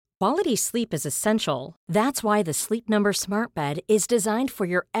Quality sleep is essential. That's why the Sleep Number Smart Bed is designed for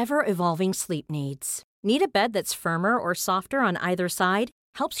your ever-evolving sleep needs. Need a bed that's firmer or softer on either side?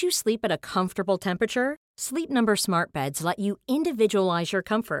 Helps you sleep at a comfortable temperature? Sleep Number Smart Beds let you individualize your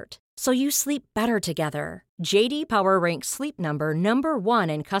comfort, so you sleep better together. J.D. Power ranks Sleep Number number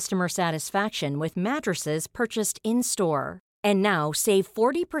 1 in customer satisfaction with mattresses purchased in-store. And now, save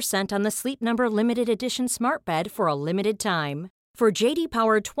 40% on the Sleep Number Limited Edition Smart Bed for a limited time. For J.D.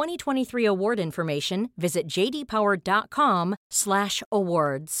 Power 2023 award information, visit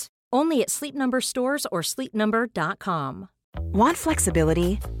jdpower.com/awards. Only at Sleep Number stores or sleepnumber.com. Want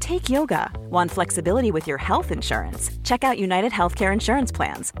flexibility? Take yoga. Want flexibility with your health insurance? Check out United Healthcare Insurance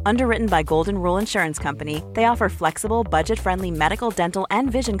Plans. Underwritten by Golden Rule Insurance Company, they offer flexible, budget-friendly medical, dental,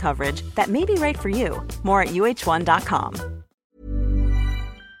 and vision coverage that may be right for you. More at uh1.com.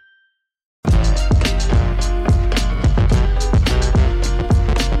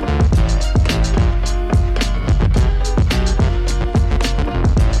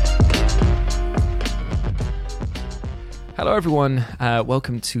 Hello everyone,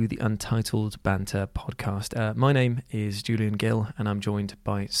 welcome to the Untitled Banter podcast. My name is Julian Gill and I'm joined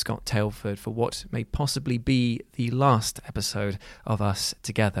by Scott Tailford for what may possibly be the last episode of us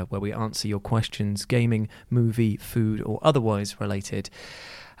together, where we answer your questions, gaming, movie, food or otherwise related.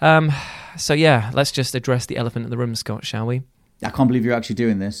 So yeah, let's just address the elephant in the room, Scott, shall we? I can't believe you're actually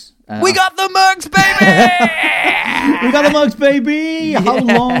doing this. We got the mugs, baby! We got the mugs, baby! Yeah. How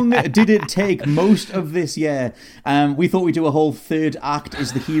long did it take? Most of this year. We thought we'd do a whole third act,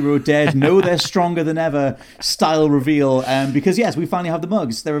 is the hero dead? No, they're stronger than ever style reveal. Because yes, we finally have the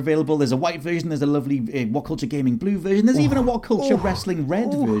mugs. They're available. There's a white version. There's a lovely What Culture Gaming blue version. There's even a What Culture Wrestling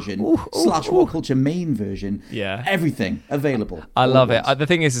red version / What Culture main version. Yeah. Everything available. I love it. The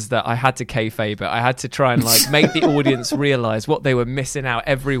thing is that I had to kayfabe it. I had to try and make the audience realise what they were missing out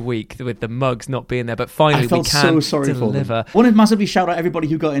every week with the mugs not being there, but finally we can deliver. I want to massively shout out everybody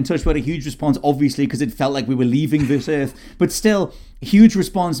who got in touch. We had a huge response, obviously, because it felt like we were leaving this earth, but still, huge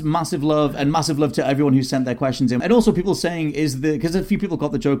response, massive love, and massive love to everyone who sent their questions in. And also people saying, because a few people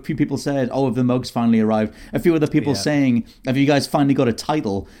got the joke, a few people said, oh, have the mugs finally arrived? A few other people saying, have you guys finally got a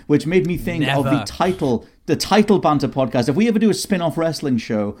title? Which made me think of the title Banter podcast. If we ever do a spin-off wrestling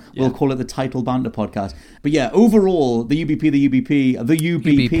show, we'll call it the Title Banter podcast. But yeah, overall, the UBP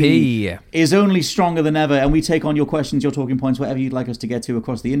is only stronger than ever, and we take on your questions, your talking points, whatever you'd like us to get to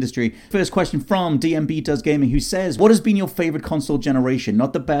across the industry. First question from DMB Does Gaming, who says, what has been your favorite console generation?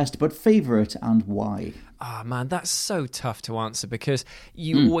 Not the best, but favorite, and why? Ah, man, that's so tough to answer, because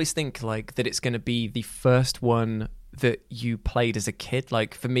you always think that it's going to be the first one that you played as a kid.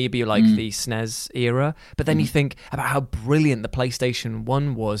 Like for me, it'd be like the SNES era, but then you think about how brilliant the PlayStation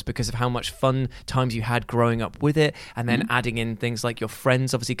 1 was because of how much fun times you had growing up with it, and then adding in things like your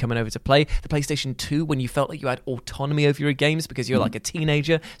friends obviously coming over to play. The PlayStation 2, when you felt like you had autonomy over your games because you're like a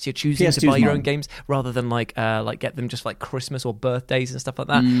teenager, so you're choosing to buy your own games rather than like get them just like Christmas or birthdays and stuff like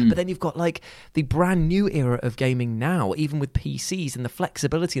that. But then you've got like the brand new era of gaming now, even with PCs and the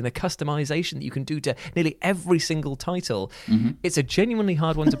flexibility and the customization that you can do to nearly every single title. It's a genuinely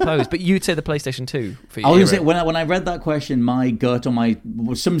hard one to pose, but you'd say the PlayStation 2 for you. I was gonna say, when I read that question, my gut or my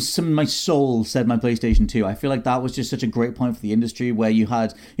soul said my PlayStation 2. I feel like that was just such a great point for the industry, where you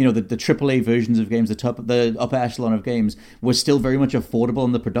had, the AAA versions of games, the upper echelon of games was still very much affordable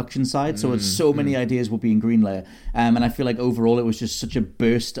on the production side, so so many ideas were being greenlit, and I feel like overall it was just such a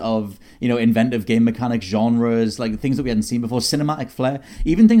burst of inventive game mechanics, genres, like things that we hadn't seen before, cinematic flair.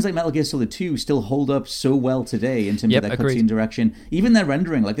 Even things like Metal Gear Solid 2 still hold up so well today in terms of their cutscene direction, even their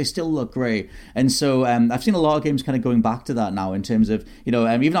rendering, like they still look great. And so I've seen a lot of games kind of going back to that now in terms of,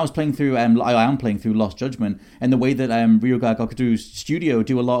 even I was playing through, I am playing through Lost Judgment, and the way that Ryoga Gokutu's studio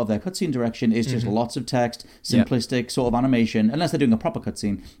do a lot of their cutscene direction is just lots of text, simplistic sort of animation, unless they're doing a proper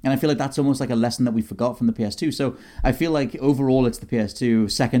cutscene. And I feel like that's almost like a lesson that we forgot from the PS2. So I feel like overall it's the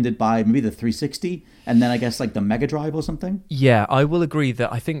PS2, seconded by maybe the 360, and then I guess like the Mega Drive or something. Yeah, I will agree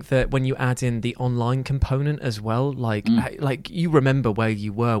that I think that when you add in the online component as well, like you remember where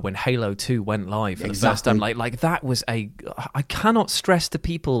you were when Halo 2 went live for the first time. Like that was I cannot stress to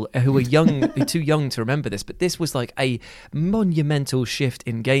people who are too young to remember this, but this was like a monumental shift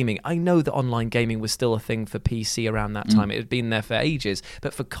in gaming. I know that online gaming was still a thing for PC around that time. It had been there for ages,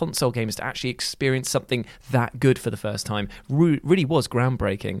 but for console gamers to actually experience something that good for the first time really was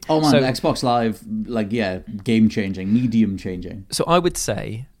groundbreaking. Oh man, Xbox Live, game changing, medium changing. So I would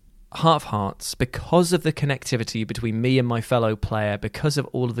say, heart of hearts, because of the connectivity between me and my fellow player, because of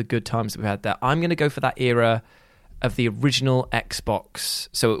all of the good times that we've had there, I'm going to go for that era of the original Xbox.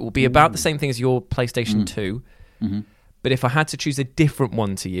 So it will be about the same thing as your PlayStation 2, But if I had to choose a different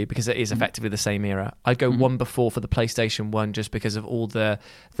one to you, because it is effectively the same era, I'd go one before for the PlayStation 1, just because of all the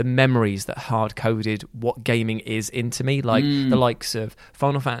memories that hard-coded what gaming is into me, like the likes of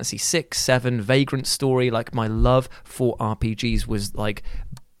Final Fantasy 6, 7, Vagrant Story. Like, my love for RPGs was like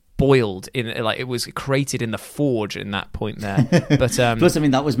boiled in, like, it was created in the forge in that point there. But plus, I mean,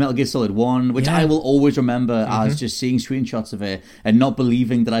 that was Metal Gear Solid 1, which I will always remember as just seeing screenshots of it and not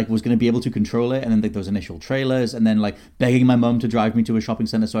believing that I was going to be able to control it, and then like, those initial trailers, and then like begging my mum to drive me to a shopping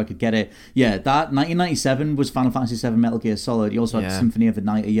center so I could get it. Yeah, that 1997 was Final Fantasy 7 Metal Gear Solid. You also had Symphony of the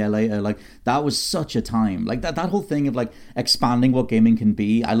Night a year later. Like, that was such a time. Like, that whole thing of like expanding what gaming can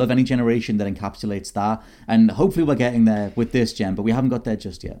be. I love any generation that encapsulates that, and hopefully we're getting there with this gen, but we haven't got there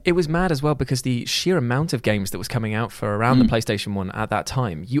just yet. It was mad as well, because the sheer amount of games that was coming out for around the PlayStation 1 at that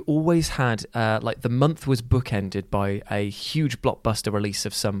time, you always had like the month was bookended by a huge blockbuster release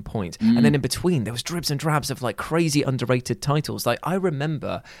of some point, and then in between there was dribs and drabs of like crazy underrated titles. Like, I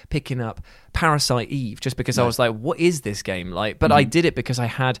remember picking up Parasite Eve just because I was like, what is this game like? But I did it because I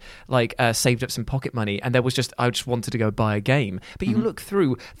had like saved up some pocket money, and I just wanted to go buy a game. But you look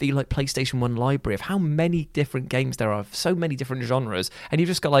through the like PlayStation 1 library of how many different games there are, so many different genres, and you've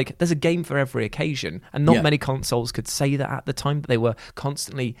just got like, there's a game for every occasion, and not many consoles could say that at the time, but they were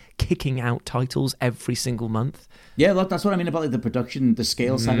constantly kicking out titles every single month. Yeah, look, that's what I mean about like the production, the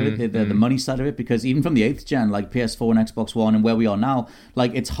scale side of it, the money side of it, because even from the 8th gen, like PS4 and Xbox One and where we are now,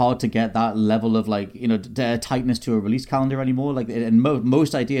 like, it's hard to get that level of like, you know, tightness to a release calendar anymore. Like, and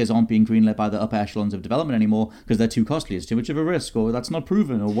most ideas aren't being greenlit by the upper echelons of development anymore because they're too costly, it's too much of a risk, or that's not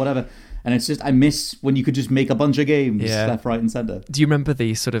proven, or whatever. And it's just, I miss when you could just make a bunch of games left, right, and center. Do you remember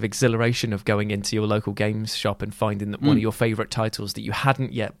the sort of exhilaration of going into your local games shop and finding that one of your favorite titles that you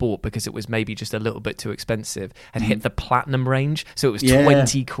hadn't yet bought because it was maybe just a little bit too expensive had hit the platinum range? So it was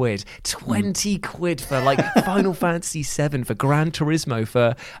 20 quid. 20 quid for like Final Fantasy 7, for Gran Turismo,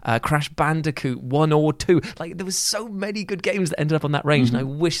 for Crash Bandicoot 1 or 2. Like, there was so many good games that ended up on that range, and I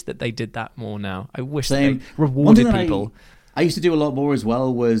wish that they did that more now. I wish that they rewarded people. I used to do a lot more as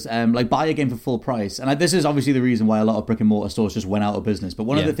well was like buy a game for full price. And this is obviously the reason why a lot of brick and mortar stores just went out of business. But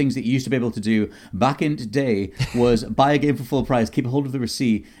one of the things that you used to be able to do back in the day was buy a game for full price, keep a hold of the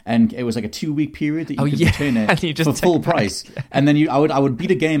receipt, and it was like a 2-week period that you could return it for full price. And then I would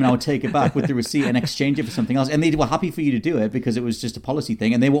beat a game and I would take it back with the receipt and exchange it for something else. And they were happy for you to do it because it was just a policy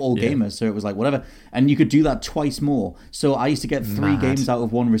thing. And they were all gamers, so it was like whatever. And you could do that twice more. So I used to get 3 games out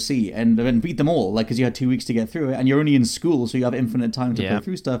of one receipt and then beat them all, like, because you had 2 weeks to get through it, and you're only in school, so you have infinite time to play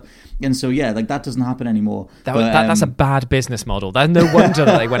through stuff. And so like, that doesn't happen anymore. That's a bad business model. There's no wonder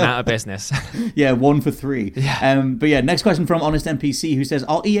that they went out of business. 1 for 3. But next question from Honest NPC, who says,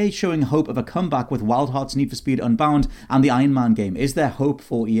 are EA showing hope of a comeback with Wild Hearts, Need for Speed Unbound, and the Iron Man game? Is there hope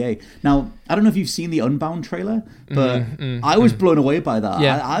for EA? Now, I don't know if you've seen the Unbound trailer, but I was blown away by that.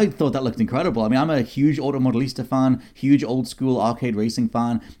 I thought that looked incredible. I mean, I'm a huge Automodelista fan, huge old school arcade racing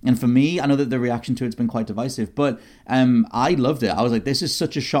fan, and for me, I know that the reaction to it's been quite divisive, but I loved it. I was like, this is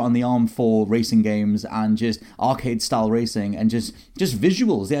such a shot on the arm for racing games and just arcade style racing and just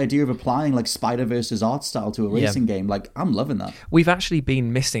visuals. The idea of applying like Spider-Verse's art style to a racing game, like, I'm loving that. We've actually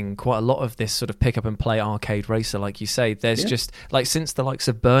been missing quite a lot of this sort of pick up and play arcade racer, like you say. There's just like, since the likes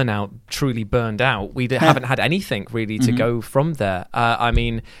of Burnout truly burned out, we haven't had anything really to go from there. I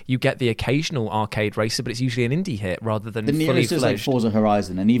mean, you get the occasional arcade racer, but it's usually an indie hit rather than the fully nearest is like fledged. Forza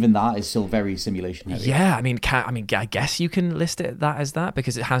Horizon, and even that is still very simulation heavy. I guess you can list it as that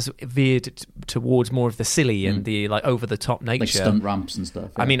because it has veered towards more of the silly and the like over the top nature, like stunt ramps and stuff.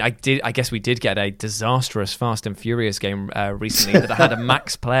 I mean, I guess we did get a disastrous Fast and Furious game recently that had a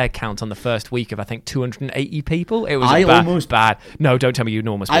max player count on the first week of I think 280 people. It was almost bad. No, don't tell me you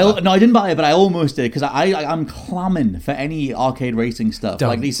almost. No, I didn't buy it, but I almost did because I'm clamming for any arcade racing stuff. Don't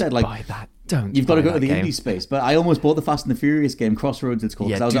like they said, like buy that. You've got to go to the indie space. But I almost bought the Fast and the Furious game, Crossroads it's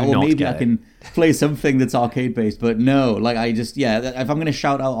called. Yeah, I was like, well, maybe I can play something that's arcade based. But no, like I just, if I'm going to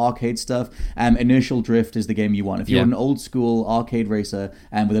shout out arcade stuff, Inertial Drift is the game you want. If you're an old school arcade racer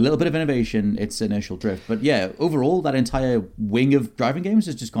with a little bit of innovation, it's Inertial Drift. But overall, that entire wing of driving games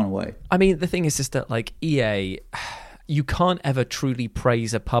has just gone away. I mean, the thing is just that like EA... you can't ever truly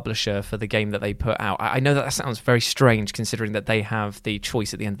praise a publisher for the game that they put out. I know that sounds very strange considering that they have the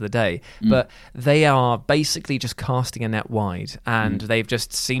choice at the end of the day, but they are basically just casting a net wide, and they've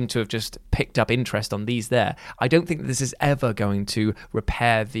just seemed to have just picked up interest on these there. I don't think that this is ever going to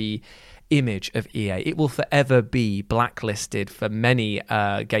repair the image of EA. It will forever be blacklisted for many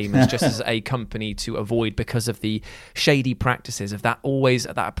gamers just as a company to avoid because of the shady practices of that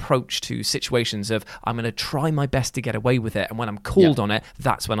approach to situations of I'm going to try my best to get away with it, and when I'm called on it,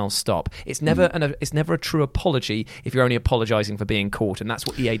 that's when I'll stop. It's never it's never a true apology if you're only apologizing for being caught, and that's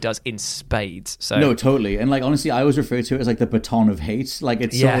what EA does in spades. So no, totally. And like honestly, I always refer to it as like the baton of hate. Like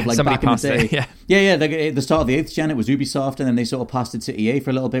it's sort of like back in the day. Like at the start of the 8th gen, it was Ubisoft, and then they sort of passed it to EA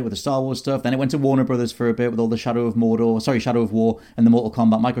for a little bit with the Star Wars stuff. Then it went to Warner Brothers for a bit with all the Shadow of War and the Mortal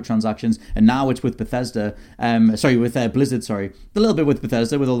Kombat microtransactions, and now it's with Bethesda. With Blizzard. A little bit with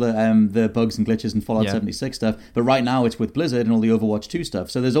Bethesda with all the bugs and glitches and Fallout 76 stuff. But right now it's with Blizzard and all the Overwatch 2 stuff.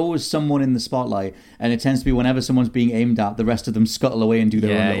 So there's always someone in the spotlight, and it tends to be whenever someone's being aimed at, the rest of them scuttle away and do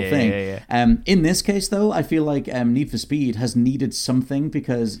their own little thing. In this case, though, I feel like Need for Speed has needed something,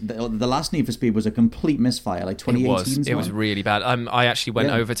 because the last Need for Speed was a complete misfire, like 2018. It was really bad. I actually went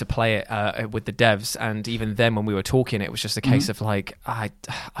over to play it with the devs, and even then when we were talking, it was just a case of like, I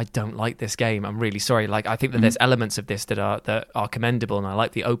don't like this game. I'm really sorry. Like, I think that there's elements of this that are commendable, and I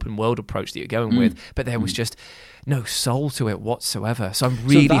like the open world approach that you're going with, but there was just no soul to it whatsoever. So I'm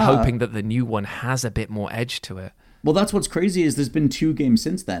really hoping that the new one has a bit more edge to it. Well, that's what's crazy is there's been 2 games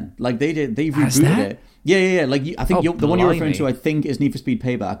since then. Like they rebooted it. Yeah. Like I think the one you're referring to, I think, is Need for Speed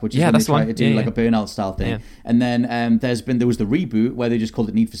Payback, which is when they tried to do like a Burnout style thing. Yeah. And then there was the reboot where they just called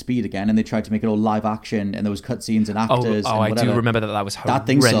it Need for Speed again, and they tried to make it all live action, and there was cutscenes and actors. Oh, and I do remember that was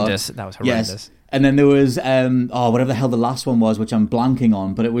horrendous. That was horrendous. Yes. And then there was whatever the hell the last one was, which I'm blanking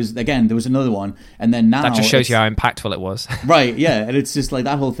on, but it was, again, there was another one, and then now that just shows you how impactful it was. Right, yeah, and it's just like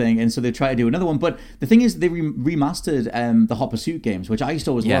that whole thing, and so they try to do another one, but the thing is, they remastered the Hot Pursuit games, which I used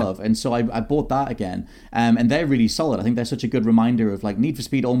to always love, and so I bought that again, and they're really solid. I think they're such a good reminder of like Need for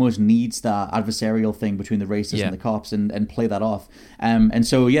Speed almost needs that adversarial thing between the racers and the cops, and play that off. And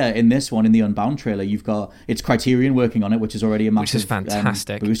so in this one, in the Unbound trailer, you've got it's Criterion working on it, which is already a massive, which is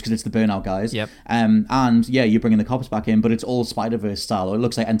fantastic boost because it's the Burnout guys. Yep. And you're bringing the cops back in, but it's all Spider-Verse style, or it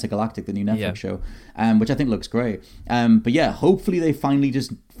looks like Intergalactic, the new Netflix show, which I think looks great. But hopefully they finally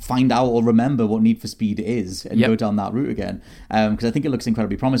just find out or remember what Need for Speed is and go down that route again, because I think it looks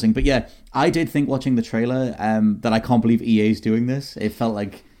incredibly promising. But I did think watching the trailer that I can't believe EA is doing this. It felt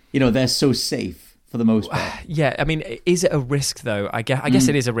like, they're so safe for the most part. Yeah, I mean, is it a risk though? I guess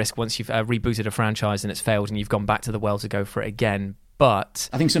it is a risk once you've rebooted a franchise and it's failed and you've gone back to the well to go for it again. But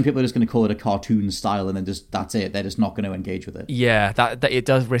I think some people are just going to call it a cartoon style, and then that's it. They're just not going to engage with it. Yeah, that it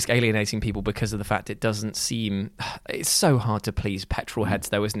does risk alienating people because of the fact it doesn't seem. It's so hard to please petrol heads,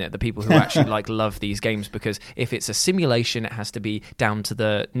 though, isn't it? The people who actually love these games, because if it's a simulation, it has to be down to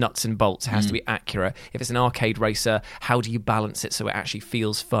the nuts and bolts. It has to be accurate. If it's an arcade racer, how do you balance it so it actually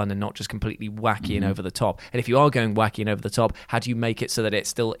feels fun and not just completely wacky and over the top? And if you are going wacky and over the top, how do you make it so that it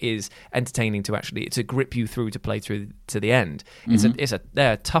still is entertaining to grip you through to play through to the end? It's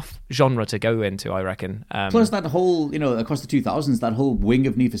a tough genre to go into, I reckon. Plus, that whole, across the 2000s, that whole wing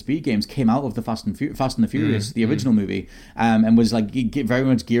of Need for Speed games came out of the Fast and the Furious, the original movie, and was like very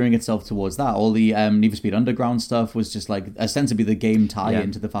much gearing itself towards that. All the Need for Speed Underground stuff was just like ostensibly the game tie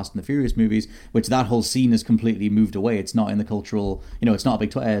into the Fast and the Furious movies, which that whole scene has completely moved away. It's not in the cultural, it's not a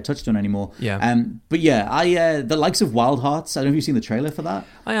big touchstone anymore. Yeah. But the likes of Wild Hearts, I don't know if you've seen the trailer for that.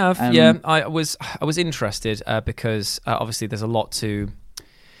 I have. I was interested because obviously there's a lot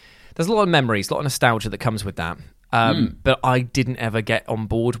of memories, a lot of nostalgia that comes with that. But I didn't ever get on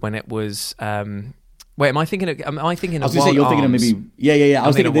board when it was. Wait, am I thinking of Wild Arms? I was going to say, you're thinking of maybe... Yeah. I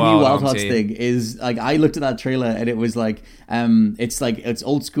was thinking the new Wild Hearts thing is, like, I looked at that trailer and it was like, it's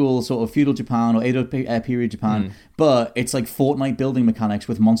old school sort of feudal Japan or Edo period Japan, but it's like Fortnite building mechanics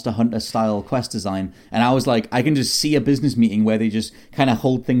with Monster Hunter style quest design. And I was like, I can just see a business meeting where they just kind of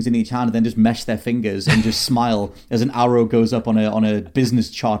hold things in each hand and then just mesh their fingers and just smile as an arrow goes up on a business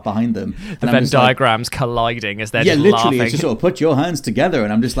chart behind them. The Venn diagrams colliding as they're just literally, laughing. It's just sort of put your hands together,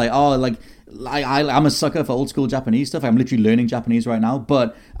 and I'm just like, I'm a sucker for old school Japanese stuff. I'm literally learning Japanese right now,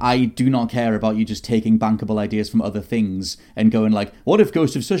 but I do not care about you just taking bankable ideas from other things and going like, what if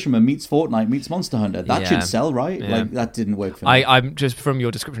Ghost of Tsushima meets Fortnite meets Monster Hunter? That should sell, right? Yeah. Like, that didn't work for me. I'm just, from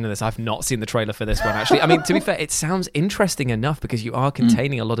your description of this, I've not seen the trailer for this one, actually. I mean, to be fair, it sounds interesting enough because you are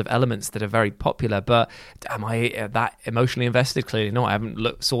containing a lot of elements that are very popular, but am I that emotionally invested? Clearly not. I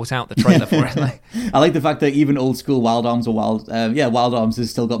haven't sought out the trailer for it. I like the fact that even old school Wild Arms or Wild Arms has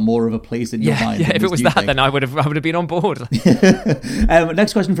still got more of a place in your mind. Yeah, if it was that, then I would have been on board.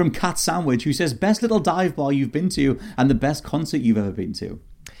 Next question from Cat Sandwich, who says, best little dive bar you've been to and the best concert you've ever been to?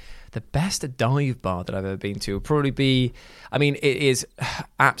 The best dive bar that I've ever been to would probably be, I mean, it is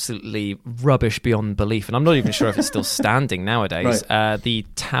absolutely rubbish beyond belief, and I'm not even sure if it's still standing nowadays. Right. The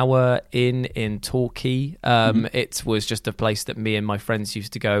Tower Inn in Torquay. It was just a place that me and my friends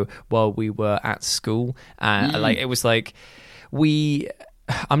used to go while we were at school. Like it was like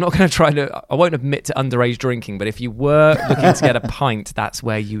I'm not going to I won't admit to underage drinking, but if you were looking to get a pint, that's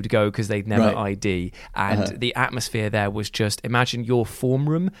where you'd go because they'd never ID. And the atmosphere there was just, imagine your form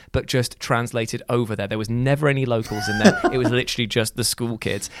room, but just translated over there. There was never any locals in there. It was literally just the school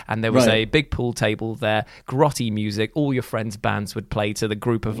kids. And there was a big pool table there, grotty music. All your friends' bands would play to the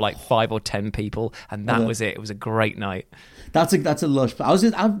group of like 5 or 10 people. And that was it. It was a great night. That's a lush.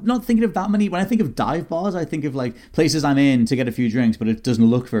 I'm not thinking of that many. When I think of dive bars, I think of like places I'm in to get a few drinks, but it doesn't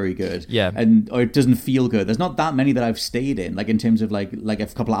look very good. Yeah. Or it doesn't feel good. There's not that many that I've stayed in. Like in terms of like a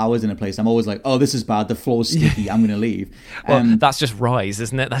couple of hours in a place, I'm always like, oh, this is bad. The floor's sticky. I'm going to leave. Well, that's just Rise,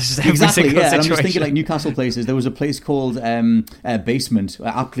 isn't it? That's just every exactly. single Yeah. situation. And I'm just thinking like Newcastle places. There was a place called Basement,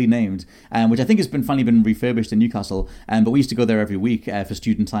 aptly named, which I think has finally been refurbished in Newcastle. But we used to go there every week for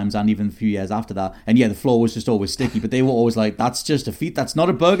student times and even a few years after that. And yeah, the floor was just always sticky. But they were always like, that's just a that's not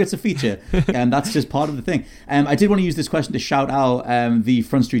a bug, it's a feature. And that's just part of the thing. I did want to use this question to shout out the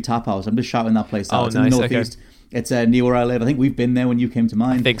Front Street Tap House. I'm just shouting that place out. Oh, it's nice. in the Northeast. Okay. It's near where I live. I think we've been there when you came to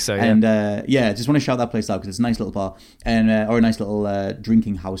mine. I think so, yeah. And just want to shout that place out because it's a nice little bar and or a nice little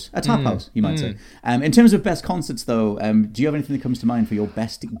drinking house, a tap house, you might say. In terms of best concerts, though, do you have anything that comes to mind for your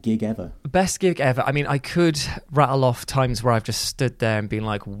best gig ever? Best gig ever. I mean, I could rattle off times where I've just stood there and been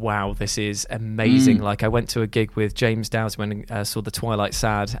like, "Wow, this is amazing!" Like I went to a gig with James Dowes when I saw the Twilight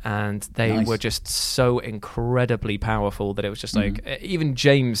Sad, and they were just so incredibly powerful that it was just like even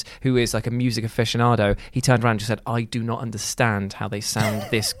James, who is like a music aficionado, he turned around and just said, I do not understand how they sound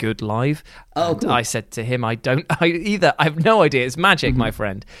this good live. Oh, cool. I said to him, I have no idea. It's magic, my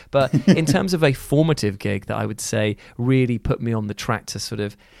friend. But in terms of a formative gig that I would say really put me on the track to sort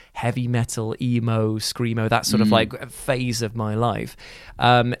of heavy metal, emo, screamo, that sort of like phase of my life,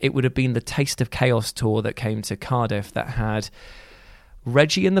 it would have been the Taste of Chaos tour that came to Cardiff that had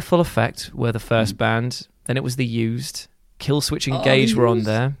Reggie and the Full Effect were the first band. Then it was The Used. Killswitch Engage were on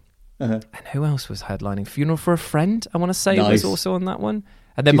there. And who else was headlining? Funeral for a Friend, I want to say, was also on that one.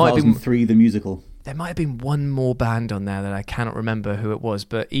 And there might have been 2003, the musical. There might have been one more band on there that I cannot remember who it was,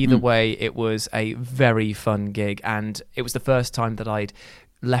 but either way, it was a very fun gig, and it was the first time that I'd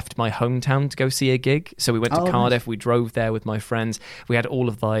left my hometown to go see a gig. So we went to Cardiff, we drove there with my friends. We had all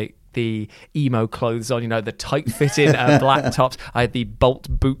of like the emo clothes on, the tight-fitted black tops. I had the Bolt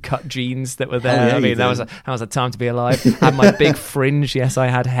bootcut jeans that were there. Yeah, I mean, that was a time to be alive. I had my big fringe. Yes, I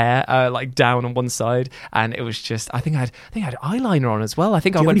had hair like down on one side, and it was just. I think I had eyeliner on as well. I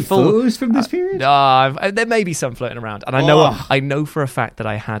think I went full. Photos from this period? There may be some floating around, and I know for a fact that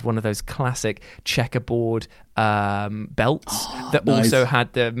I had one of those classic checkerboard belts that also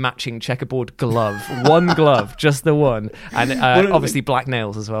had the matching checkerboard glove. One glove, just the one, and obviously black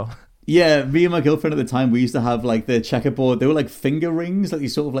nails as well. Yeah, me and my girlfriend at the time, we used to have like the checkerboard. They were like finger rings, like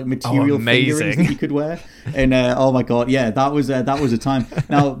these sort of like material finger rings that you could wear. And oh my god, yeah, that was a time.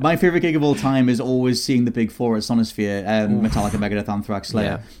 Now, my favorite gig of all time is always seeing the big four at Sonosphere, Metallica, Megadeth, Anthrax, Slayer.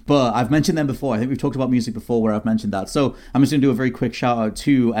 Yeah. But I've mentioned them before. I think we've talked about music before where I've mentioned that. So I'm just going to do a very quick shout out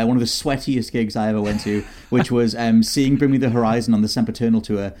to one of the sweatiest gigs I ever went to, which was seeing Bring Me the Horizon on the Sempiternal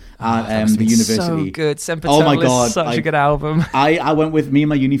tour at the university. So good. Sempiternal is such a good album. I went with me and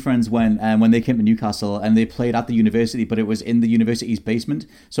my uni friends when they came to Newcastle, and they played at the university, but it was in the university's basement.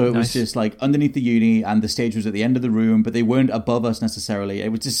 So it was just like underneath the uni, and the stage was at the end of the room, but they weren't above us necessarily.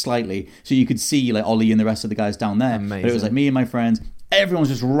 It was just slightly, so you could see like Ollie and the rest of the guys down there. Amazing. But it was like me and my friends. Everyone's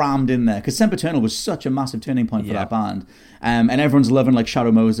just rammed in there because Sempiternal was such a massive turning point for that band. And everyone's loving like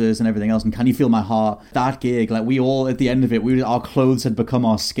Shadow Moses and everything else, and Can You Feel My Heart? That gig, like we all at the end of it, our clothes had become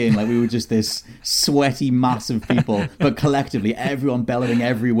our skin. Like we were just this sweaty massive people, but collectively everyone bellowing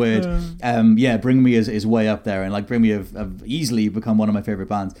every word. Bring Me is way up there, and like Bring Me have easily become one of my favorite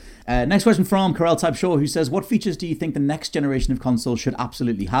bands. Next question from Corel Type Shaw, who says, what features do you think the next generation of consoles should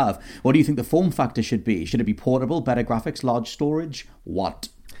absolutely have? What do you think the form factor should be? Should it be portable, better graphics, large storage? What?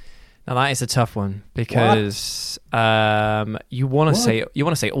 Now that is a tough one because you want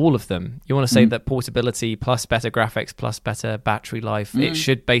to say all of them. You want to say that portability plus better graphics plus better battery life. It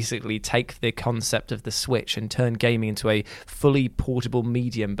should basically take the concept of the Switch and turn gaming into a fully portable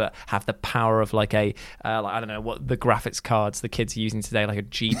medium, but have the power of like a I don't know what the graphics cards the kids are using today, like a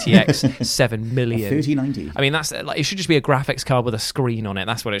GTX 7 million, 3090. I mean, that's like it should just be a graphics card with a screen on it.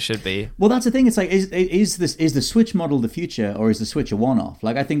 That's what it should be. Well, that's the thing. It's like is the Switch model the future, or is the Switch a one-off?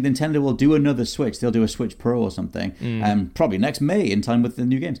 Like I think Nintendo Nintendo will do another Switch. They'll do a Switch Pro or something, probably next May in time with the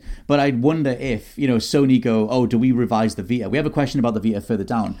new games. But I'd wonder if, Sony go, oh, do we revise the Vita? We have a question about the Vita further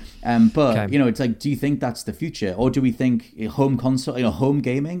down. But, it's like, do you think that's the future? Or do we think home console, home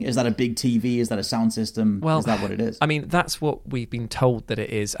gaming? Is that a big TV? Is that a sound system? Well, is that what it is? I mean, that's what we've been told that it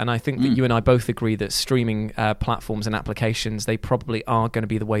is. And I think that you and I both agree that streaming platforms and applications, they probably are going to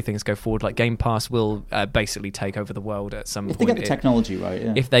be the way things go forward. Like Game Pass will basically take over the world at some point. If they get the technology right,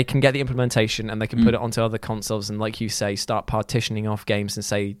 yeah. If they can get the implementation and they can put it onto other consoles and, like you say, start partitioning off games and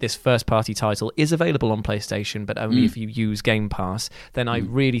say this first-party title is available on PlayStation, but only if you use Game Pass, then I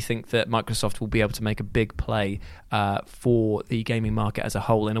really think that Microsoft will be able to make a big play for the gaming market as a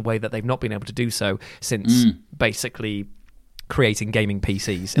whole in a way that they've not been able to do so since basically creating gaming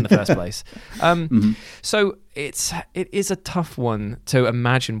PCs in the first place. So it is a tough one to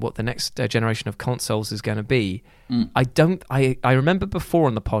imagine what the next generation of consoles is going to be. I remember before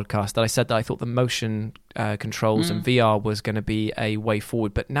on the podcast that I said that I thought the motion controls and VR was going to be a way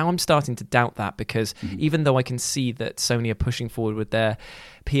forward, but now I'm starting to doubt that because even though I can see that Sony are pushing forward with their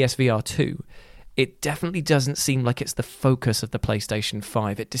PSVR 2, it definitely doesn't seem like it's the focus of the PlayStation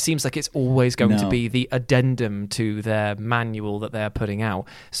 5. It just seems like it's always going to be the addendum to their manual that they're putting out.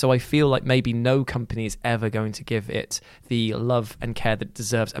 So I feel like maybe no company is ever going to give it the love and care that it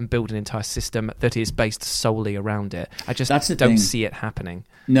deserves and build an entire system that is based solely around it. I just don't see it happening.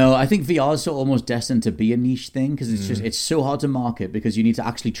 No, I think VR is almost destined to be a niche thing because it's so hard to market because you need to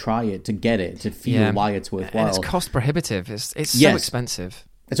actually try it to get it, to feel why it's worthwhile. And it's cost prohibitive. It's so expensive.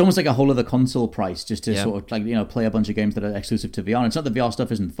 It's almost like a whole other console price just to sort of play a bunch of games that are exclusive to VR. And it's not that VR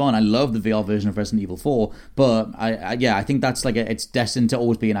stuff isn't fun. I love the VR version of Resident Evil 4, but I think that's it's destined to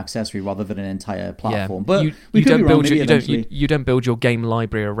always be an accessory rather than an entire platform. But you don't build your game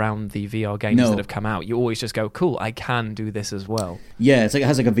library around the VR games that have come out. You always just go, cool, I can do this as well. Yeah, it's like it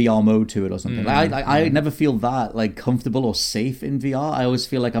has like a VR mode to it or something. I never feel that comfortable or safe in VR. I always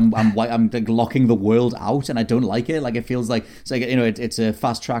feel like I'm like locking the world out, and I don't like it. Like it feels like it's a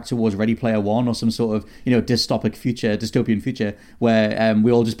fast track towards Ready Player One or some sort of dystopian future where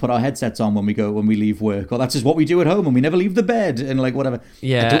we all just put our headsets on when we leave work, or that's just what we do at home and we never leave the bed and whatever.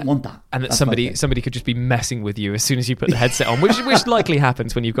 I don't want that. And that somebody could just be messing with you as soon as you put the headset on, which likely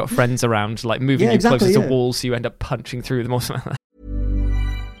happens when you've got friends around, like moving you closer to walls, so you end up punching through them or something like that.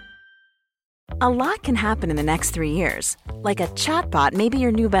 A lot can happen in the next 3 years. Like a chatbot may be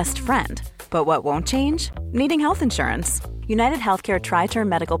your new best friend. But what won't change? Needing health insurance. United Healthcare Tri-Term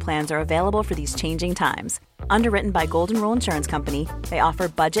Medical Plans are available for these changing times. Underwritten by Golden Rule Insurance Company, they offer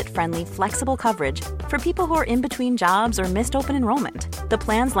budget-friendly, flexible coverage for people who are in between jobs or missed open enrollment. The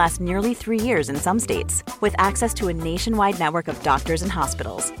plans last nearly 3 years in some states, with access to a nationwide network of doctors and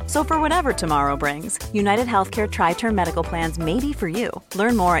hospitals. So for whatever tomorrow brings, United Healthcare Tri-Term Medical Plans may be for you.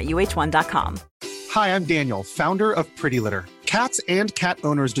 Learn more at uh1.com. Hi, I'm Daniel, founder of Pretty Litter. Cats and cat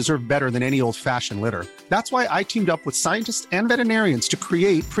owners deserve better than any old-fashioned litter. That's why I teamed up with scientists and veterinarians to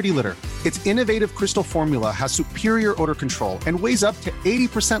create Pretty Litter. Its innovative crystal formula has superior odor control and weighs up to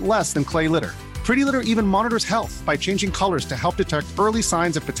 80% less than clay litter. Pretty Litter even monitors health by changing colors to help detect early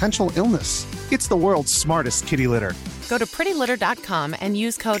signs of potential illness. It's the world's smartest kitty litter. Go to prettylitter.com and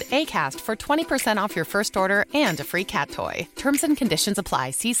use code ACAST for 20% off your first order and a free cat toy. Terms and conditions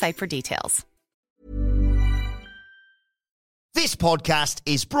apply. See site for details. This podcast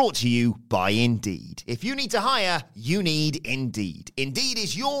is brought to you by Indeed. If you need to hire, you need Indeed. Indeed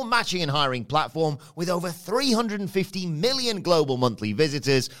is your matching and hiring platform with over 350 million global monthly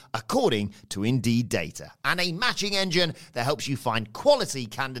visitors, according to Indeed data, and a matching engine that helps you find quality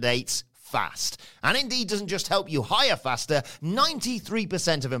candidates fast. And Indeed doesn't just help you hire faster.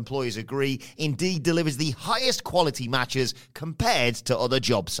 93% of employers agree Indeed delivers the highest quality matches compared to other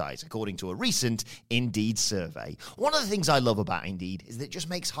job sites, according to a recent Indeed survey. One of the things I love about Indeed is that it just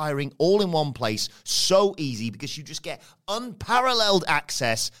makes hiring all in one place so easy because you just get unparalleled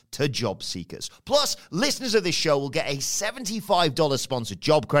access to job seekers. Plus, listeners of this show will get a $75 sponsored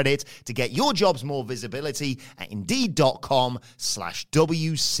job credit to get your jobs more visibility at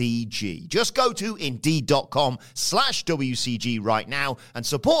Indeed.com/WCG. Just go to Indeed.com/WCG right now and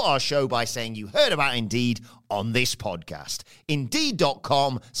support our show by saying you heard about Indeed on this podcast.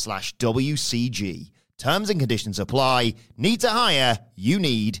 Indeed.com/WCG. Terms and conditions apply. Need to hire? You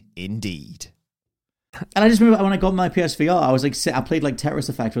need Indeed. And I just remember when I got my PSVR, I was like, I played like Tetris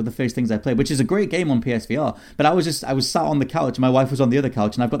Effect, one of the first things I played, which is a great game on PSVR. But I was sat on the couch, my wife was on the other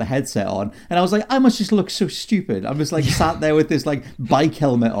couch, and I've got the headset on, and I was like, I must just look so stupid. I'm just like sat there with this like bike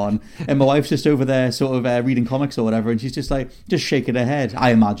helmet on, and my wife's just over there sort of reading comics or whatever, and she's just like shaking her head,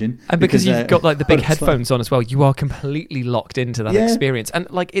 I imagine. And because you've got like the big headphones on as well, you are completely locked into that experience. And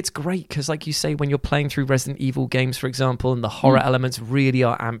like it's great because, like you say, when you're playing through Resident Evil games, for example, and the horror elements really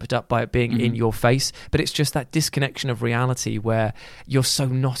are amped up by it being in your face, but it's just that disconnection of reality where you're so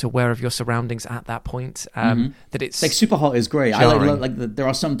not aware of your surroundings at that point that it's like super hot is great. Jarring. I like there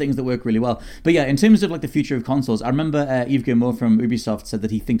are some things that work really well, but yeah, in terms of like the future of consoles, I remember Yves Guillemot from Ubisoft said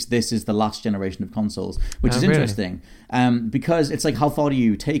that he thinks this is the last generation of consoles, which is interesting. Because it's like, how far do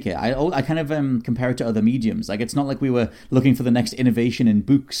you take it? I kind of compare it to other mediums. Like, it's not like we were looking for the next innovation in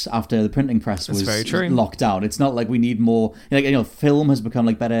books after the printing press was locked down. It's not like we need more, like, film has become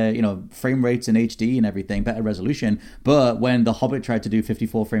like better, frame rates in HD and everything, better resolution. But when The Hobbit tried to do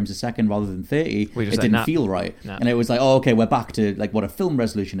 54 frames a second rather than 30, it didn't feel right. And it was like, oh, okay, we're back to like what a film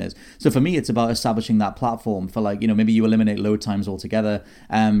resolution is. So for me, it's about establishing that platform for like, maybe you eliminate load times altogether.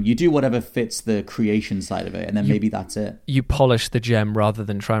 You do whatever fits the creation side of it, and then maybe that's it. You polish the gem rather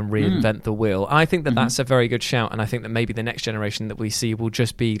than try and reinvent the wheel. I think that that's a very good shout, and I think that maybe the next generation that we see will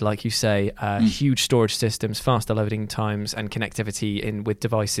just be, like you say, huge storage systems, faster loading times, and connectivity with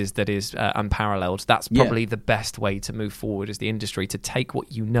devices that is unparalleled. That's probably the best way to move forward as the industry, to take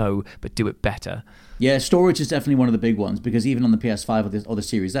what you know but do it better. Yeah, storage is definitely one of the big ones, because even on the PS5 or the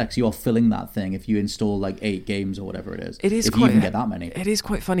Series X, you are filling that thing if you install like 8 games or whatever it is. It is if you even get that many. It is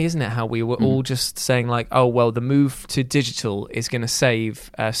quite funny, isn't it, how we were all just saying like, oh, well, the move to digital is going to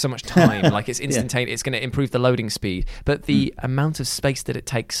save so much time, like it's instantaneous, it's going to improve the loading speed, but the amount of space that it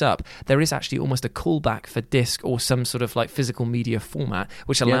takes up, there is actually almost a callback for disc or some sort of like physical media format,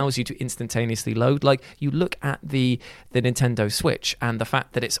 which allows you to instantaneously load. Like, you look at the Nintendo Switch and the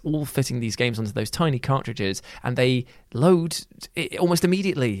fact that it's all fitting these games onto those tiny cartridges, and they load it almost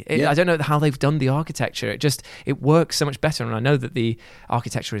immediately. I don't know how they've done the architecture. It works so much better, and I know that the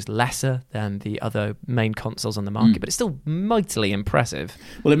architecture is lesser than the other main consoles on the market, but it's still mightily impressive.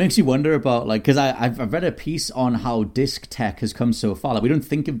 Well, it makes you wonder about, like, because I've read a piece on how disc tech has come so far. Like, we don't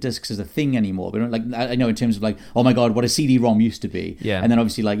think of discs as a thing anymore. We don't, like, I know in terms of like, oh my god, what a CD-ROM used to be. And then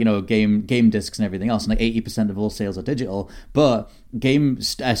obviously, like, game discs and everything else, and like 80% of all sales are digital, but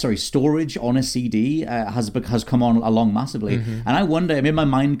storage on a CD has come on along massively. And I wonder, it made my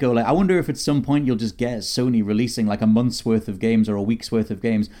mind go like, I wonder if at some point you'll just get Sony releasing like a month's worth of games or a week's worth of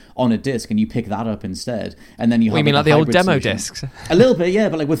games on a disc, and you pick that up instead, and then you have you mean like the old demo solution. discs? A little bit, yeah,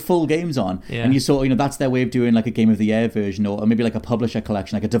 but like with full games on. And you sort of, that's their way of doing like a Game of the Year version, or maybe like a publisher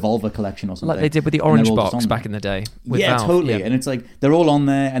collection, like a Devolver collection or something, like they did with the Orange Box back in the day with Valve. Totally. And it's like they're all on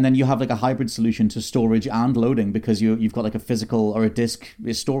there, and then you have like a hybrid solution to storage and loading, because you've got like a physical or a disc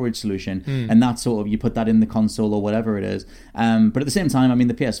storage solution, and that sort of, you put that in the console or whatever it is. But at the same time, I mean,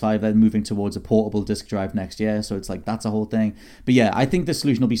 the PS5, they're moving towards a portable disc drive next year, so it's like that's a whole thing. But yeah, I think the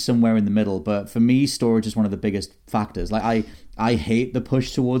solution will be somewhere in the middle, but for me, storage is one of the biggest factors. Like, I hate the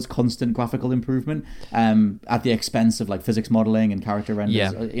push towards constant graphical improvement at the expense of like physics modeling and character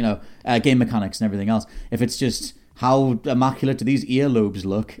renders, game mechanics and everything else. If it's just, how immaculate do these earlobes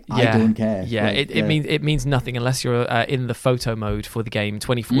look? I don't care. It means nothing unless you're in the photo mode for the game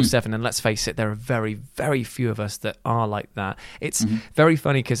 24/7. And let's face it, there are very, very few of us that are like that. It's very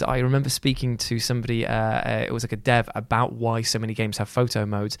funny, because I remember speaking to somebody, it was like a dev, about why so many games have photo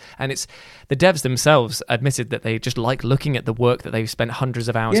modes, and it's the devs themselves admitted that they just like looking at the work that they've spent hundreds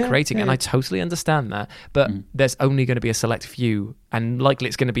of hours creating, and I totally understand that, but there's only going to be a select few, and likely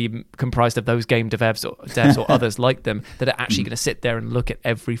it's going to be comprised of those game devs or others like them, that are actually going to sit there and look at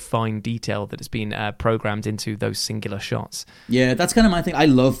every fine detail that has been programmed into those singular shots. Yeah, that's kind of my thing. I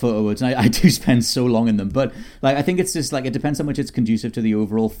love photo modes, and I do spend so long in them, but like, I think it's just like, it depends how much it's conducive to the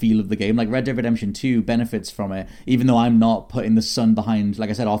overall feel of the game. Like Red Dead Redemption 2 benefits from it, even though I'm not putting the sun behind, like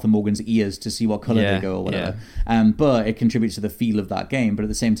I said, Arthur Morgan's ears to see what color they go or whatever. But it contributes to the feel of that game. But at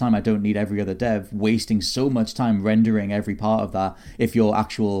the same time, I don't need every other dev wasting so much time rendering every part of that if your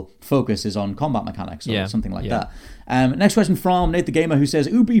actual focus is on combat mechanics or something like that. Next question from Nate the Gamer, who says,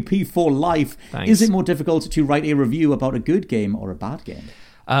 UBP for life. Thanks. Is it more difficult to write a review about a good game or a bad game?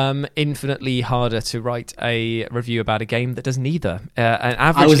 Infinitely harder to write a review about a game that does neither.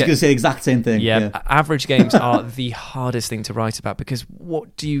 I was going to say the exact same thing. Average games are the hardest thing to write about, because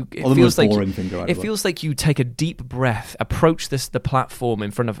it feels like you take a deep breath, approach the platform in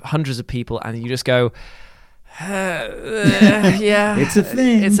front of hundreds of people, and you just go, Yeah, It's a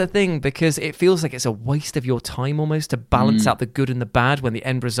thing. It's a thing because it feels like it's a waste of your time almost to balance out the good and the bad when the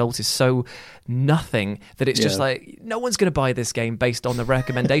end result is so nothing that it's just like no one's going to buy this game based on the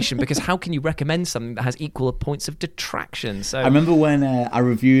recommendation because how can you recommend something that has equal points of detraction? So I remember when I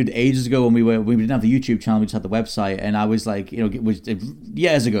reviewed ages ago when we didn't have the YouTube channel, we just had the website, and I was like, it was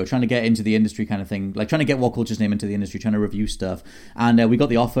years ago trying to get into the industry kind of thing, like trying to get What Culture's Name into the industry, trying to review stuff, and we got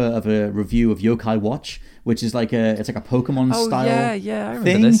the offer of a review of Yokai Watch, which is like a Pokemon style I remember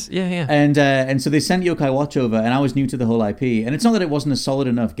thing. this. Yeah. And so they sent Yokai Watch over, and I was new to the whole IP, and it's not that it wasn't a solid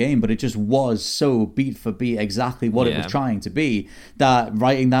enough game, but it just was so beat for beat exactly what it was trying to be, that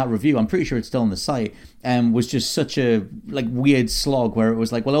writing that review, I'm pretty sure it's still on the site, was just such a like weird slog where it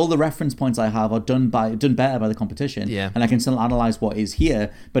was like, well, all the reference points I have are done better by the competition, and I can still analyze what is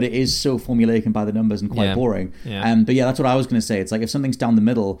here, but it is so formulaic and by the numbers and quite boring. But yeah, that's what I was going to say. It's like if something's down the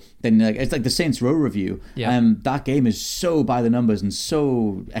middle, then it's like the Saints Row review. That game is so by the numbers and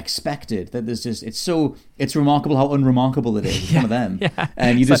so expected that there's just it's remarkable how unremarkable it is. It's one of them,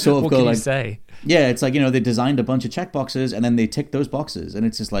 and you just sort of go like, say? Yeah, it's like, they designed a bunch of checkboxes and then they tick those boxes, and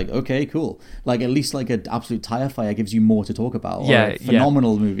it's just like, okay, cool. Like at least like an absolute tire fire gives you more to talk about. Or a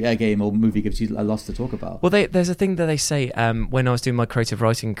phenomenal game or movie gives you a lot to talk about. Well, there's a thing that they say when I was doing my creative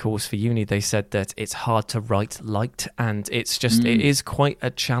writing course for uni, they said that it's hard to write light, and it's just it is quite a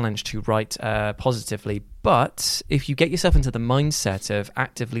challenge to write positively. But if you get yourself into the mindset of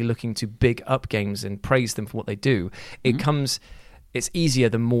actively looking to big up games and praise them for what they do, it's easier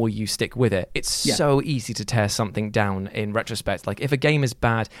the more you stick with it. It's so easy to tear something down in retrospect. Like if a game is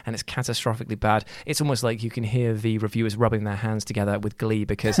bad and it's catastrophically bad, it's almost like you can hear the reviewers rubbing their hands together with glee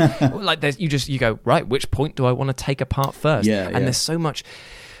because like you go, right, which point do I want to take apart first? There's so much...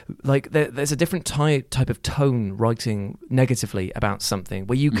 Like there's a different type of tone writing negatively about something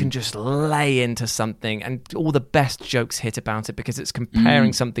where you can just lay into something and all the best jokes hit about it because it's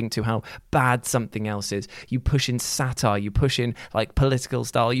comparing something to how bad something else is. You push in satire, you push in like political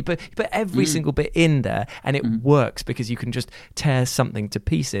style, you put every single bit in there, and it works because you can just tear something to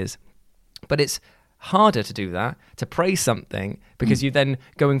pieces. But it's harder to do that, to praise something, because you're then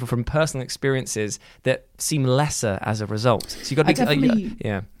going from personal experiences that seem lesser as a result. So you got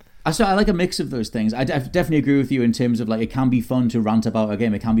to I like a mix of those things. I definitely agree with you in terms of like it can be fun to rant about a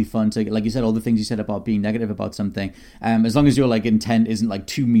game. It can be fun to, like you said, all the things you said about being negative about something. As long as your like intent isn't like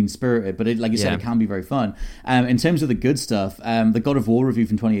too mean spirited, but like you said, it can be very fun. In terms of the good stuff, the God of War review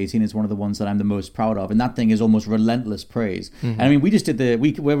from 2018 is one of the ones that I'm the most proud of, and that thing is almost relentless praise. And I mean, we just did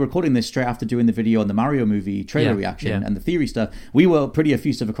we're recording this straight after doing the video on the Mario movie trailer reaction and the theory stuff. We were pretty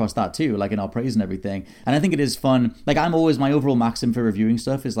effusive across that too, like in our praise and everything. And I think it is fun. Like my overall maxim for reviewing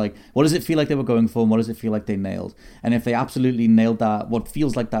stuff is like, what does it feel like they were going for, and what does it feel like they nailed? And if they absolutely nailed that, what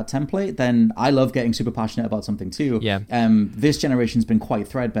feels like that template, then I love getting super passionate about something too. This generation's been quite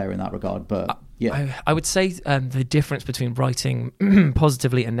threadbare in that regard, but I would say the difference between writing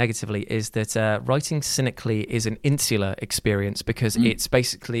positively and negatively is that writing cynically is an insular experience because it's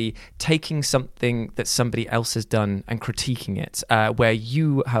basically taking something that somebody else has done and critiquing it, where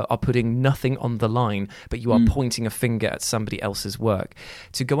you are putting nothing on the line, but you are pointing a finger at somebody else's work.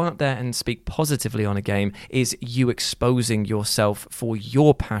 To go out there and speak positively on a game is you exposing yourself for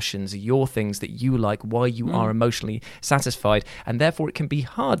your passions, your things that you like, why you are emotionally satisfied, and therefore it can be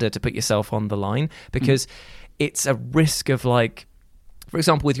harder to put yourself on the line because it's a risk of like, for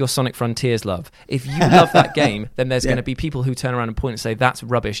example, with your Sonic Frontiers love, if you love that game, then there's going to be people who turn around and point and say that's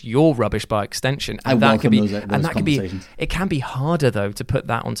rubbish, you're rubbish by extension, and that could be it can be harder though to put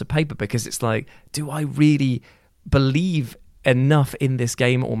that onto paper because it's like, do I really believe enough in this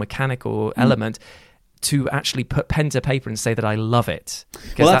game or mechanical element to actually put pen to paper and say that I love it?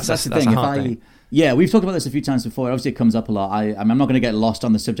 Because that's the thing. A hard thing. Yeah, we've talked about this a few times before. Obviously, it comes up a lot. I'm not going to get lost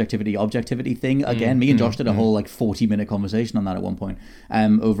on the subjectivity-objectivity thing again. Me and Josh did a whole like 40-minute conversation on that at one point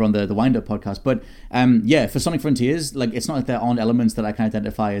over on the Wind Up podcast. But for Sonic Frontiers, like it's not like there aren't elements that I can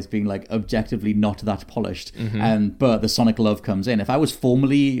identify as being like objectively not that polished. But the Sonic love comes in. If I was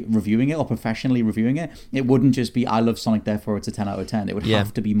formally reviewing it or professionally reviewing it, it wouldn't just be I love Sonic, therefore it's a 10 out of 10. It would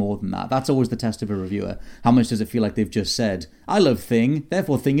have to be more than that. That's always the test of a reviewer. How much does it feel like they've just said, I love Thing,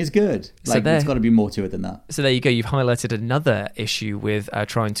 therefore Thing is good? Like it's got to be more to it than that. So there you go. You've highlighted another issue with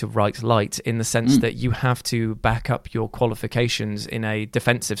trying to write light in the sense that you have to back up your qualifications in a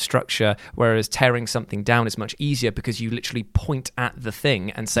defensive structure, whereas tearing something down is much easier because you literally point at the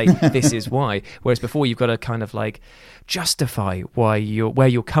thing and say, this is why. Whereas before you've got to kind of like justify where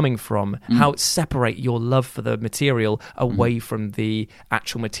you're coming from, how separate your love for the material away from the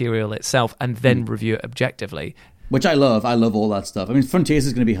actual material itself, and then review it objectively. Which I love. I love all that stuff. I mean, Frontiers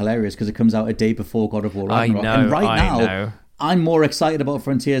is going to be hilarious because it comes out a day before God of War Ragnarok. And right now, I'm more excited about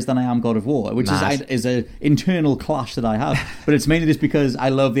Frontiers than I am God of War, which is an internal clash that I have. But it's mainly just because I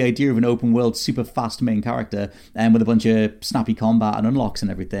love the idea of an open world, super fast main character with a bunch of snappy combat and unlocks and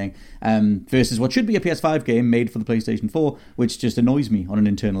everything, versus what should be a PS5 game made for the PlayStation 4, which just annoys me on an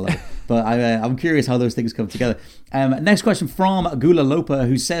internal level. But I'm curious how those things come together. Next question from Gula Lopa,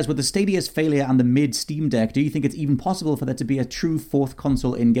 who says, with the Stadia's failure and the mid Steam Deck, do you think it's even possible for there to be a true fourth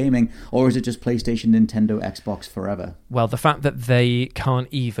console in gaming, or is it just PlayStation, Nintendo, Xbox forever? Well, the fact that they can't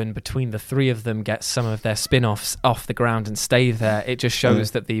even, between the three of them, get some of their spin-offs off the ground and stay there, it just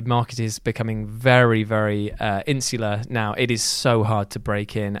shows that the market is becoming very, very insular now. It is so hard to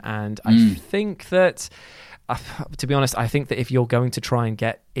break in, and I think that... to be honest, I think that if you're going to try and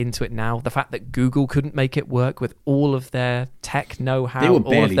get into it now, the fact that Google couldn't make it work with all of their tech know-how... They were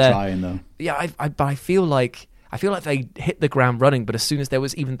barely trying, though. Yeah, but I feel like they hit the ground running, but as soon as there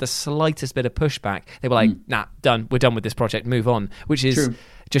was even the slightest bit of pushback, they were like, nah, done. We're done with this project. Move on. Which is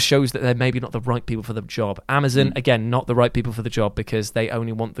just shows that they're maybe not the right people for the job. Amazon, again, not the right people for the job because they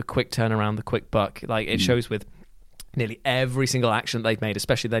only want the quick turnaround, the quick buck. Like it shows with nearly every single action that they've made,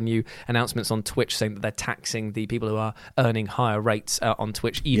 especially their new announcements on Twitch saying that they're taxing the people who are earning higher rates on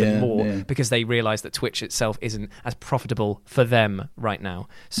Twitch even more because they realise that Twitch itself isn't as profitable for them right now.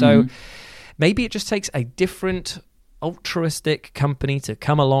 So maybe it just takes a different altruistic company to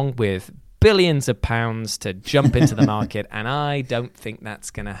come along with billions of pounds to jump into the market, and I don't think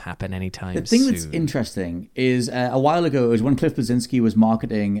that's going to happen anytime soon. The thing that's interesting is a while ago, it was when Cliff Bleszinski was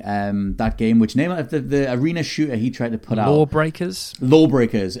marketing that game, which name of the arena shooter he tried to put out?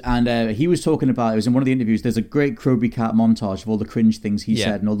 Lawbreakers. And he was talking about, it was in one of the interviews, there's a great Kroby Cat montage of all the cringe things he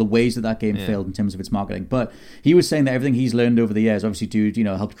said and all the ways that game failed in terms of its marketing. But he was saying that everything he's learned over the years, obviously dude,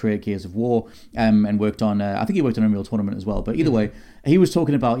 helped create Gears of War and worked on, I think he worked on Unreal Tournament as well. But either way, he was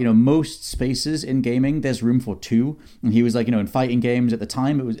talking about, most spaces in gaming, there's room for two. And he was like, in fighting games at the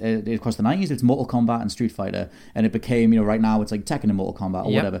time, it was across the 90s, it's Mortal Kombat and Street Fighter. And it became, right now it's like Tekken and Mortal Kombat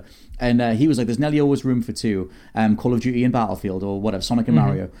or whatever. And he was like, there's nearly always room for two. Call of Duty and Battlefield or whatever, Sonic and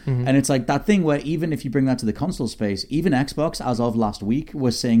Mario. And it's like that thing where even if you bring that to the console space, even Xbox, as of last week,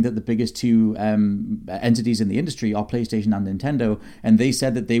 was saying that the biggest two entities in the industry are PlayStation and Nintendo. And they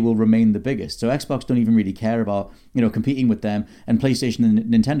said that they will remain the biggest. So Xbox don't even really care about, competing with them. And PlayStation and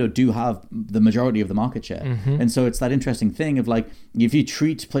Nintendo do have the majority of the market share. And so it's that interesting thing of like, if you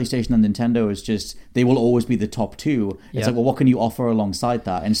treat PlayStation and Nintendo as just, they will always be the top two, it's like, well, what can you offer alongside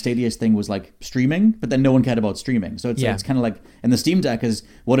that? And Stadia's thing was like streaming, but then no one cared about streaming. So it's kind of like, and the Steam Deck is,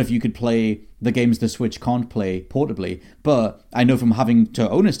 what if you could play the games the Switch can't play portably? But I know from having to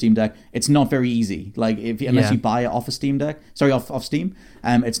own a Steam Deck, it's not very easy. Like unless you buy it off a Steam Deck, off Steam,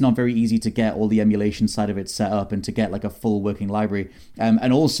 it's not very easy to get all the emulation side of it set up and to get like a full working library.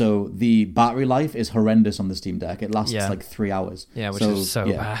 And also the battery life is horrendous on the Steam Deck. It lasts like 3 hours. Yeah, which is so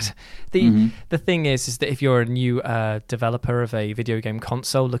bad. The thing is that if you're a new developer of a video game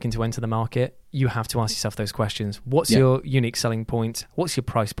console looking to enter the market, you have to ask yourself those questions. What's your unique selling point? What's your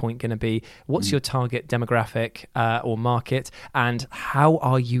price point going to be? What's your target demographic or market? And how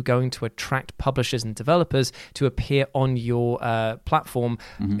are you going to attract publishers and developers to appear on your platform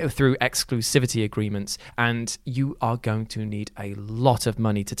through exclusivity agreements? And you are going to need a lot of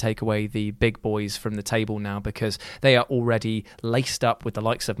money to take away the big boys from the table now, because they are already laced up with the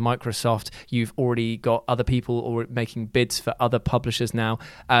likes of Microsoft. You've already got other people making bids for other publishers now.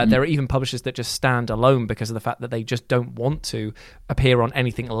 There are even publishers that just stand alone because of the fact that they just don't want to appear on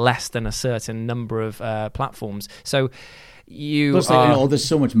anything less than a certain number of platforms. So Plus, there's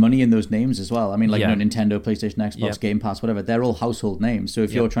so much money in those names as well. I mean, Nintendo, PlayStation, Xbox, Game Pass, whatever. They're all household names. So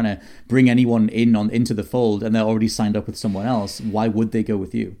if you're trying to bring anyone into the fold and they're already signed up with someone else, why would they go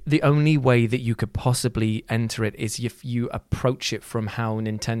with you? The only way that you could possibly enter it is if you approach it from how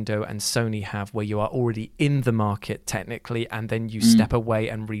Nintendo and Sony have, where you are already in the market technically, and then you step away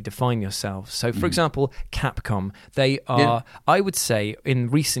and redefine yourself. So, for example, Capcom, they are, I would say, in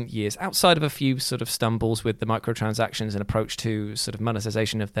recent years, outside of a few sort of stumbles with the microtransactions and approach to sort of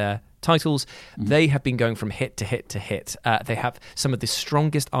monetization of their titles, they have been going from hit to hit to hit. They have some of the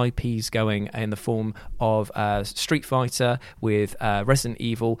strongest IPs going in the form of Street Fighter, with Resident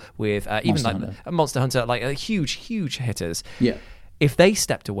Evil, with Monster Hunter, like huge hitters. Yeah. If they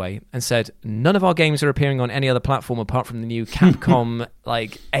stepped away and said, none of our games are appearing on any other platform apart from the new Capcom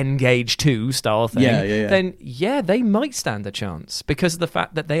like N-Gage 2 style thing, then they might stand a chance, because of the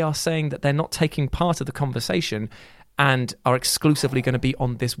fact that they are saying that they're not taking part of the conversation and are exclusively going to be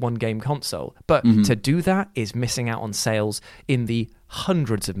on this one game console. But to do that is missing out on sales in the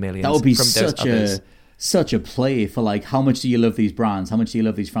hundreds of millions. That would be from those others. such a play for like, how much do you love these brands? How much do you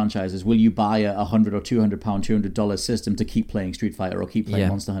love these franchises? Will you buy a $100 or $200, $200 system to keep playing Street Fighter or keep playing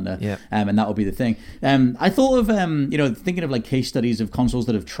Monster Hunter? Yeah. And that will be the thing. I thought of, thinking of like case studies of consoles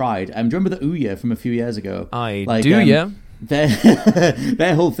that have tried. Do you remember the Ouya from a few years ago? I do, yeah.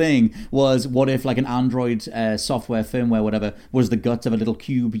 Their whole thing was, what if like an Android software, firmware, whatever, was the guts of a little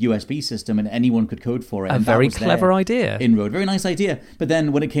cube USB system and anyone could code for it? A very clever idea. Inroad. Very nice idea. But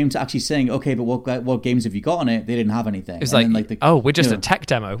then when it came to actually saying, okay, but what games have you got on it? They didn't have anything. It was we're just a tech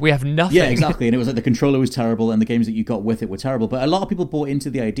demo. We have nothing. Yeah, exactly. And it was like the controller was terrible and the games that you got with it were terrible. But a lot of people bought into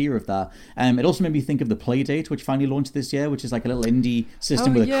the idea of that. It also made me think of the Playdate, which finally launched this year, which is like a little indie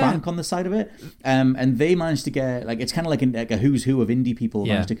system with a crank on the side of it. And they managed to get, like, it's kind of like a who's who of indie people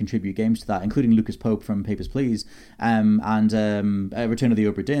managed to contribute games to that, including Lucas Pope from Papers, Please, and Return of the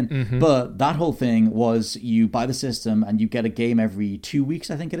Obra Dinn. Mm-hmm. But that whole thing was, you buy the system and you get a game every 2 weeks,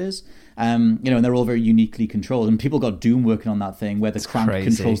 I think it is. And they're all very uniquely controlled. And people got Doom working on that thing where the crank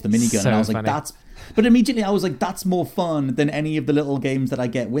controls the minigun. So and I was funny. like, but immediately I was like, that's more fun than any of the little games that I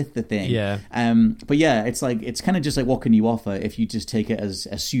get with the thing. Yeah. But yeah, it's like, it's kind of just like, what can you offer if you just take it as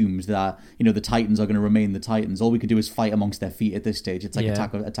assumed that, the Titans are going to remain the Titans? All we could do is fight amongst their feet at this stage. It's like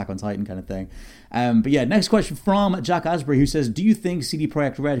Attack on Titan kind of thing. But yeah, next question from Jack Asbury, who says, do you think CD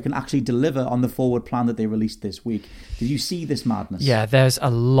Projekt Red can actually deliver on the forward plan that they released this week? Did you see this madness? Yeah, there's a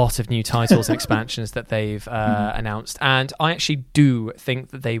lot of new titles and expansions that they've announced, and I actually do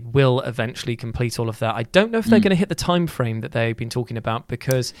think that they will eventually complete all of that. I don't know if they're going to hit the time frame that they've been talking about,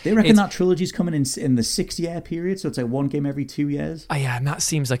 because they reckon that trilogy's coming in the 6-year period, so it's like one game every 2 years. Yeah, and that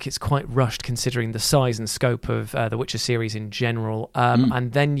seems like it's quite rushed considering the size and scope of the Witcher series in general.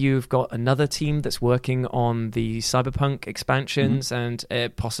 And then you've got another team that's working on the Cyberpunk expansions and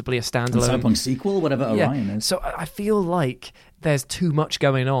possibly a standalone Cyberpunk sequel, whatever Orion is. So I feel like there's too much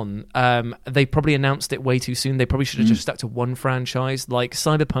going on. They probably announced it way too soon. They probably should have just stuck to one franchise. Like,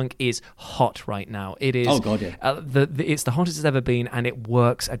 Cyberpunk is hot right now. It is. Oh god, yeah. It's the hottest it's ever been, and it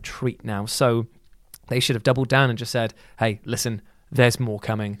works a treat now. So they should have doubled down and just said, "Hey, listen, there's more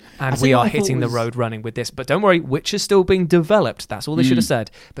coming, and we are hitting the road running with this. But don't worry, Witcher's still being developed." That's all they should have said.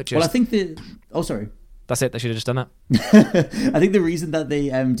 But just, well, I think sorry. That's it. They should have just done that. I think the reason that they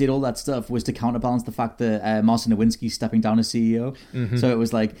did all that stuff was to counterbalance the fact that Marcin Nowinski's stepping down as CEO. So it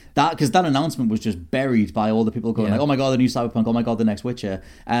was like that, because that announcement was just buried by all the people going like, "Oh my god, the new Cyberpunk! Oh my god, the next Witcher!"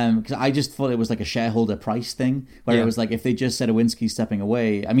 Because I just thought it was like a shareholder price thing, where it was like, if they just said Nowinski's stepping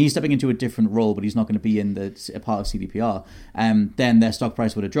away, I mean, he's stepping into a different role, but he's not going to be in a part of CDPR. Then their stock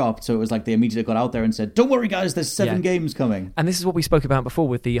price would have dropped. So it was like they immediately got out there and said, "Don't worry, guys, there's 7 games coming." And this is what we spoke about before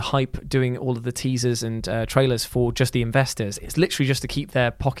with the hype doing all of the teasers and trailers for just the investors. It's literally just to keep their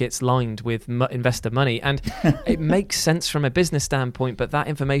pockets lined with investor money, and it makes sense from a business standpoint, but that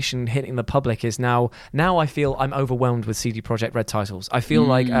information hitting the public is now I feel I'm overwhelmed with CD Projekt Red titles. I feel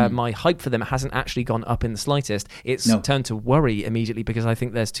like my hype for them hasn't actually gone up in the slightest. It's turned to worry immediately, because I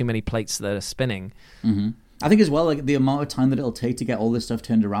think there's too many plates that are spinning. I think as well, like, the amount of time that it'll take to get all this stuff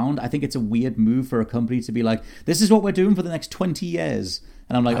turned around, I think it's a weird move for a company to be like, this is what we're doing for the next 20 years.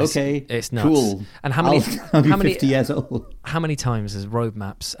 And I'm like, okay, it's nuts. Cool. And I'll be 50 years old. How many times has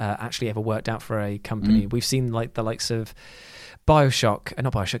roadmaps actually ever worked out for a company? We've seen like the likes of BioWare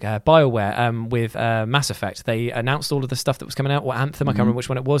with Mass Effect. They announced all of the stuff that was coming out, or Anthem, I can't remember which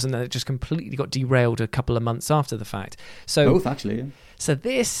one it was, and then it just completely got derailed a couple of months after the fact. So both, actually, yeah. So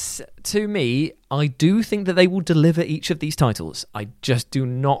this, to me, I do think that they will deliver each of these titles. I just do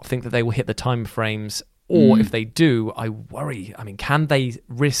not think that they will hit the time frames, or if they do, I worry. I mean, can they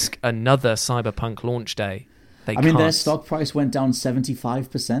risk another Cyberpunk launch day? They can't. Their stock price went down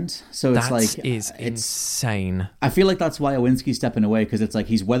 75%. So it's it's insane. I feel like that's why Nowinski's stepping away, because it's like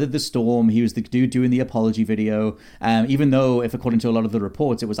he's weathered the storm. He was the dude doing the apology video. Even though, if according to a lot of the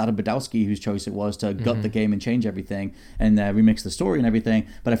reports, it was Adam Badowski whose choice it was to gut the game and change everything and remix the story and everything.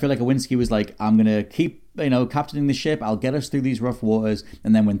 But I feel like Nowinski was like, I'm going to keep captaining the ship. I'll get us through these rough waters,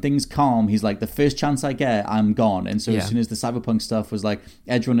 and then when things calm, he's like, the first chance I get, I'm gone. And so as soon as the Cyberpunk stuff was like,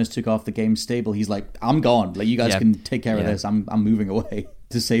 Edgerunners took off the game stable, he's like, I'm gone. Like, you guys can take care of this. I'm moving away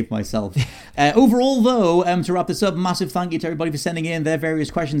to save myself. Overall, though, to wrap this up, massive thank you to everybody for sending in their various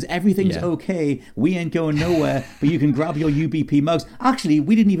questions. Everything's okay. We ain't going nowhere, but you can grab your UBP mugs. Actually,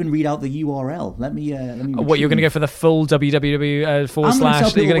 we didn't even read out the URL. Let me what, you're going to go for the full www / I'm going to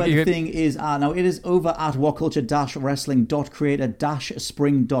tell people where the thing is. Now, it is over at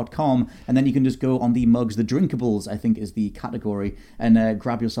whatculture-wrestling.creator-spring.com, and then you can just go on the mugs. The drinkables, I think, is the category, and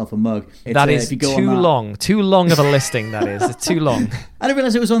grab yourself a mug. That is too long of a listing, that is. It's too long. I don't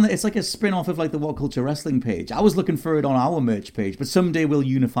realized it was it's like a spin-off of like the What Culture Wrestling page. I was looking for it on our merch page, but someday we'll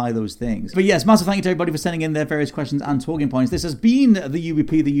unify those things. But yes, massive thank you to everybody for sending in their various questions and talking points. This has been the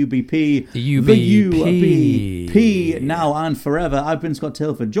UBP, the UBP, now and forever. I've been Scott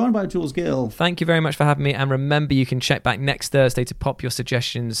Tilford, joined by Jules Gill. Thank you very much for having me, and remember, you can check back next Thursday to pop your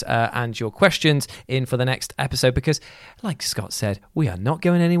suggestions and your questions in for the next episode, because like Scott said, we are not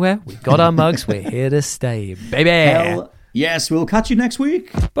going anywhere. We've got our mugs. We're here to stay, baby. Hell yes, we'll catch you next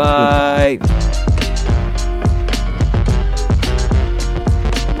week. Bye.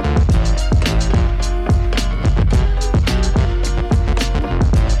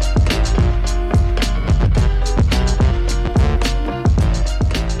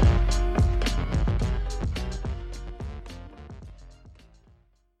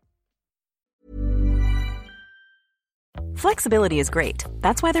 Flexibility is great.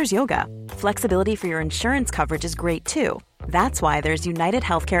 That's why there's yoga. Flexibility for your insurance coverage is great too. That's why there's United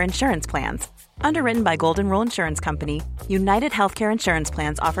Healthcare Insurance Plans. Underwritten by Golden Rule Insurance Company, United Healthcare Insurance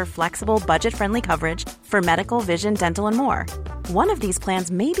Plans offer flexible, budget-friendly coverage for medical, vision, dental, and more. One of these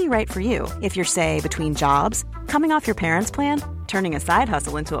plans may be right for you if you're, say, between jobs, coming off your parents' plan, turning a side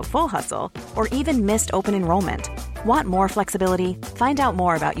hustle into a full hustle, or even missed open enrollment. Want more flexibility? Find out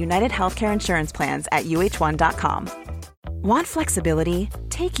more about United Healthcare Insurance Plans at uh1.com. Want flexibility?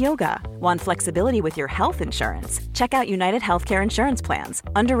 Take yoga. Want flexibility with your health insurance? Check out United Healthcare Insurance Plans.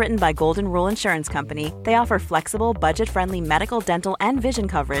 Underwritten by Golden Rule Insurance Company, they offer flexible, budget-friendly medical, dental, and vision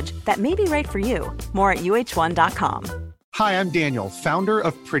coverage that may be right for you. More at uh1.com. Hi, I'm Daniel, founder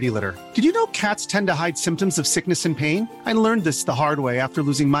of Pretty Litter. Did you know cats tend to hide symptoms of sickness and pain? I learned this the hard way after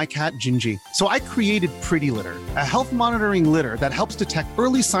losing my cat, Gingy. So I created Pretty Litter, a health monitoring litter that helps detect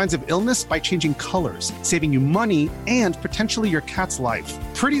early signs of illness by changing colors, saving you money and potentially your cat's life.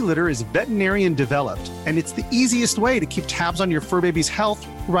 Pretty Litter is veterinarian developed, and it's the easiest way to keep tabs on your fur baby's health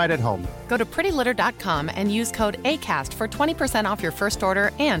right at home. Go to prettylitter.com and use code ACAST for 20% off your first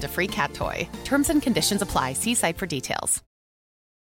order and a free cat toy. Terms and conditions apply. See site for details.